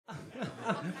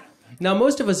Now,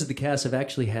 most of us at the cast have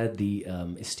actually had the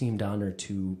esteemed honor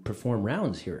to perform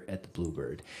rounds here at the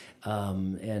Bluebird.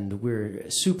 And we're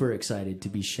super excited to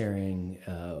be sharing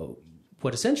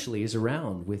what essentially is a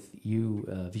round with you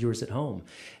viewers at home.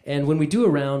 And when we do a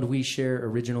round, we share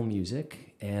original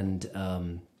music. And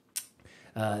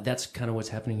that's kind of what's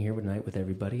happening here tonight with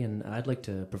everybody. And I'd like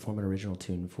to perform an original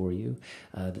tune for you.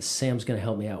 Sam's going to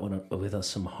help me out with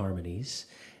some harmonies.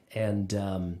 And...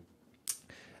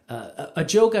 a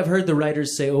joke I've heard the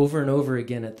writers say over and over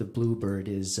again at the Bluebird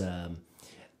is, I'm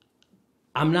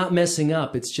not messing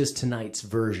up, it's just tonight's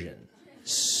version.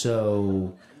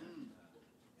 So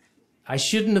I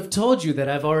shouldn't have told you that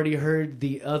I've already heard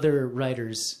the other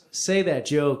writers say that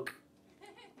joke.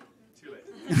 Too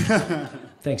late.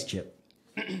 Thanks, Chip.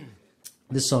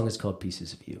 This song is called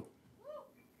Pieces of You.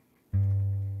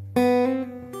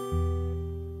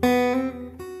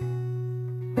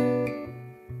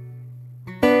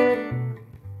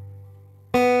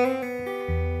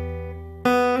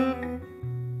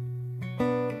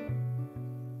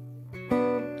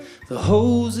 The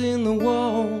holes in the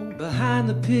wall behind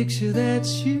the picture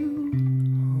that's you.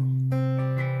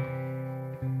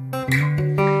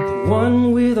 The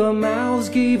one with our mouths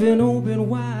gaping open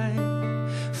wide,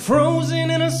 frozen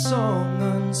in a song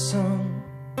unsung.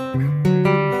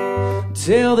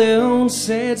 Tell their own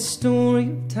sad story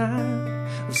of time,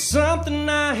 of something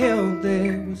I held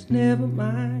there was never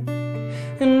mine.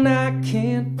 And I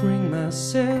can't bring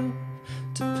myself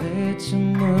to patch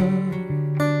them up.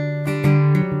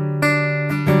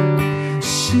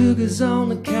 Sugar's on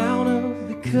the counter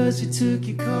because you took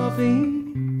your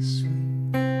coffee sweet.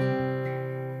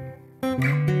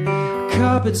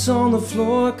 Carpet's on the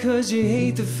floor cause you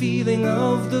hate the feeling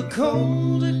of the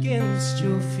cold against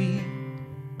your feet.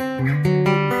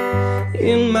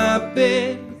 In my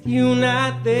bed with you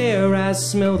not there, I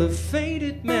smell the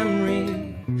faded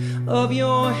memory of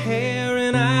your hair.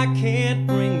 And I can't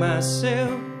bring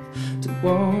myself to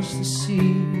wash the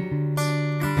sheets.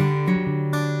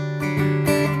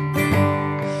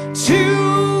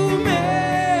 Too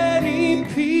many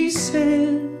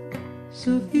pieces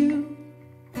of you.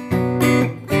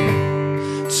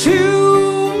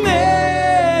 Too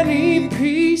many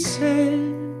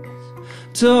pieces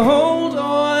to hold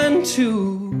on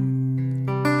to.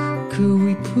 Could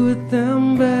we put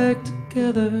them back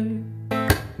together?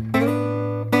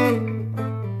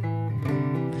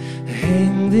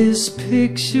 Hang this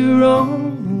picture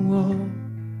on the wall.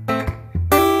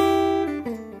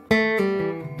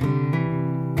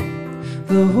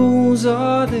 The holes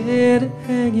are there to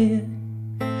hang in,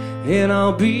 and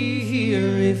I'll be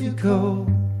here if you call.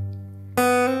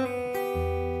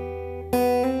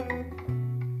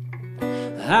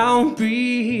 I'll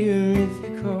be here if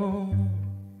you call.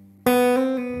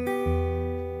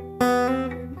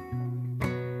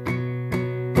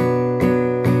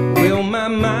 Well, my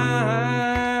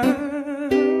mind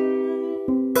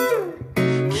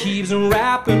keeps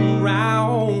wrapping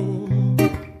round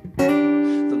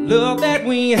love that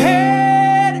we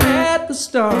had at the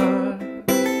start.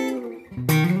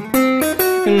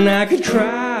 And I could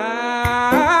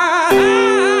cry,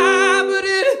 but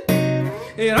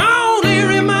it only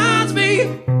reminds me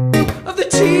of the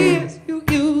tears you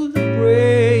used to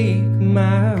break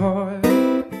my heart.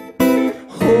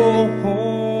 Oh,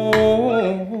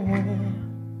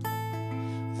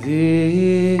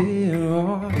 there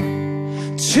are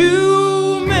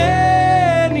too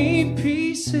many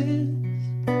pieces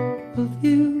of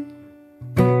you.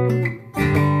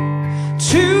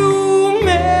 Too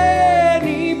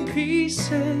many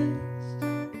pieces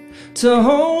to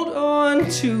hold on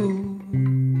to.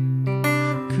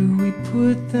 Could we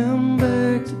put them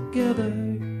back together?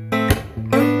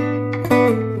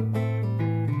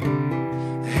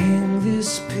 Hang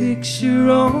this picture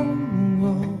on the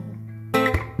wall.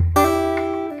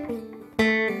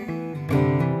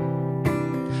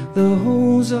 The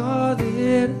holes are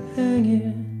there to hang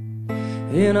in,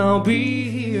 and I'll be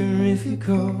here if you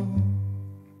call.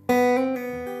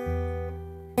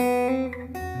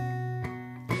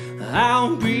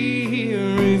 I'll be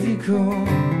here if you call.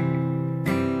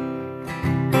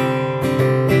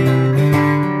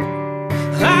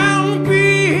 I'll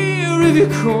be here if you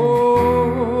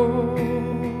call.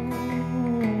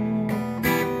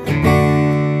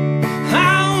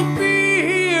 I'll be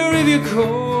here if you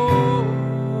call.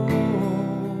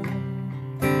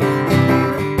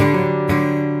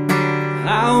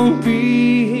 I'll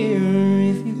be here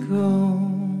if you call.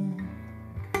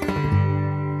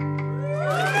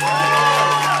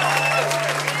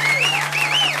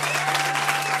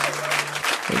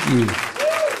 Thank you.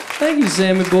 Thank you,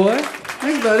 Sammy boy.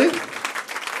 Thanks, buddy.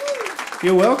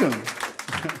 You're welcome.